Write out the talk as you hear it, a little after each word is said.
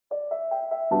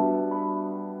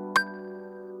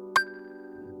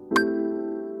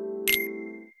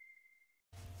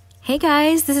Hey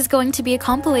guys, this is going to be a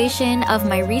compilation of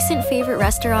my recent favorite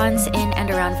restaurants in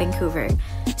and around Vancouver.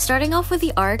 Starting off with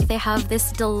the Arc, they have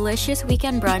this delicious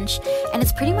weekend brunch, and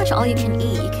it's pretty much all you can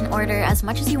eat. You can order as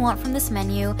much as you want from this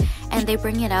menu, and they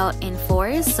bring it out in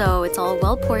fours, so it's all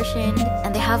well portioned,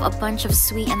 and they have a bunch of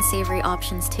sweet and savory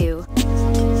options too.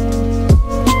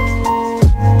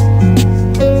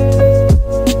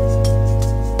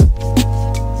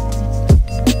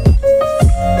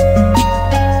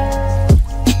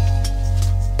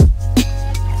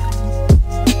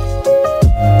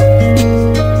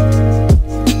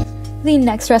 The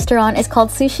next restaurant is called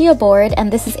Sushi Aboard,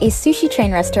 and this is a sushi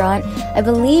train restaurant. I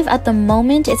believe at the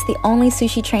moment it's the only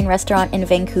sushi train restaurant in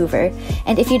Vancouver.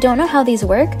 And if you don't know how these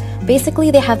work, basically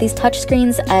they have these touch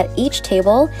screens at each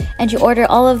table, and you order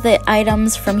all of the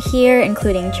items from here,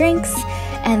 including drinks,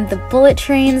 and the bullet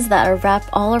trains that are wrapped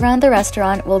all around the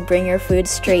restaurant will bring your food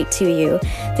straight to you.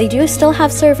 They do still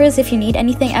have servers if you need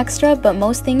anything extra, but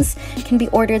most things can be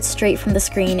ordered straight from the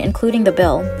screen, including the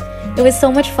bill. It was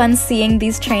so much fun seeing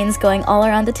these trains going all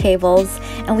around the tables,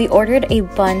 and we ordered a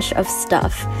bunch of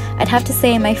stuff. I'd have to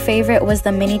say my favorite was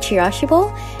the mini chirashi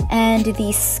bowl, and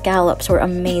the scallops were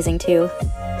amazing too.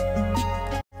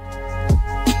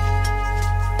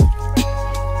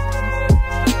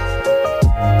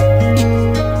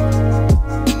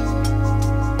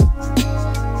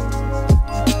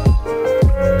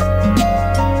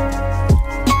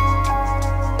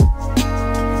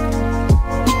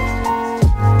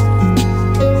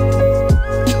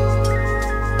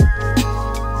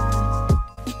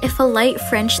 If a light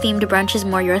French-themed brunch is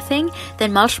more your thing,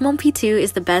 then Marche Mon Pitou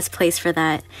is the best place for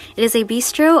that. It is a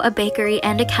bistro, a bakery,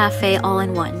 and a cafe all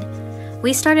in one.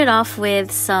 We started off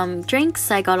with some drinks.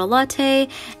 I got a latte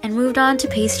and moved on to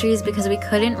pastries because we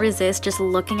couldn't resist just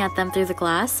looking at them through the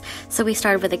glass. So we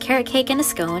started with a carrot cake and a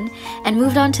scone and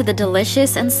moved on to the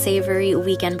delicious and savory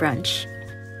weekend brunch.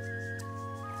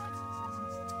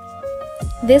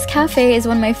 This cafe is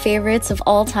one of my favorites of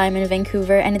all time in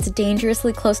Vancouver, and it's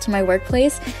dangerously close to my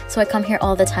workplace, so I come here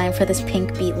all the time for this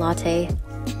pink beet latte.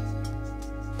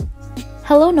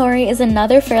 Hello Nori is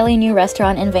another fairly new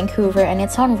restaurant in Vancouver, and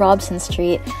it's on Robson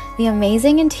Street. The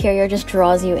amazing interior just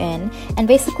draws you in, and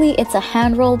basically it's a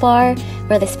hand roll bar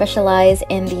where they specialize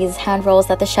in these hand rolls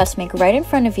that the chefs make right in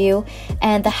front of you,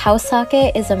 and the house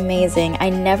sake is amazing. I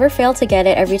never fail to get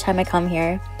it every time I come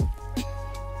here.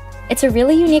 It's a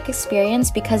really unique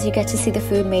experience because you get to see the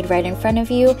food made right in front of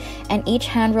you, and each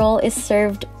hand roll is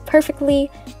served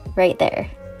perfectly right there.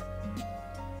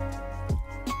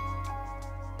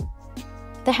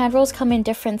 The hand rolls come in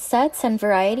different sets and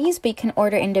varieties, but you can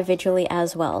order individually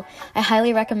as well. I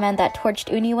highly recommend that torched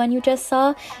uni one you just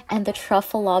saw, and the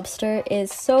truffle lobster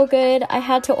is so good. I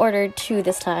had to order 2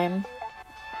 this time.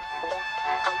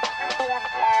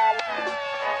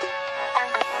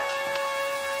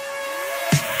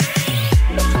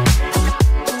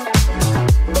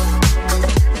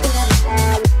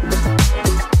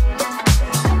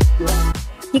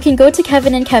 You can go to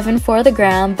Kevin and Kevin for the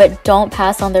gram, but don't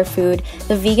pass on their food.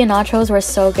 The vegan nachos were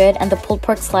so good, and the pulled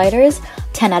pork sliders,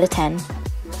 10 out of 10.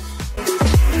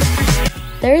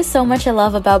 There is so much I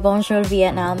love about Bonjour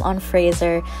Vietnam on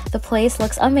Fraser. The place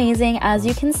looks amazing as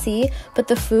you can see, but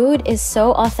the food is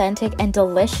so authentic and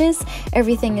delicious.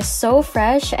 Everything is so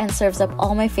fresh and serves up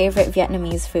all my favorite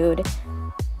Vietnamese food.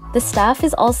 The staff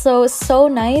is also so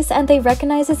nice, and they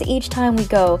recognize us each time we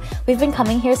go. We've been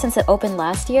coming here since it opened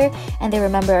last year, and they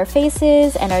remember our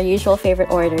faces and our usual favorite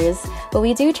orders. But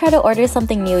we do try to order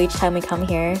something new each time we come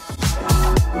here.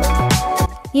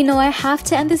 You know, I have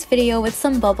to end this video with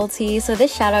some bubble tea, so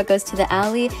this shout out goes to the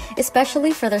Alley,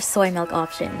 especially for their soy milk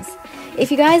options.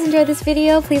 If you guys enjoyed this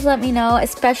video, please let me know,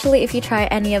 especially if you try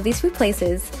any of these food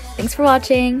places. Thanks for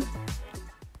watching!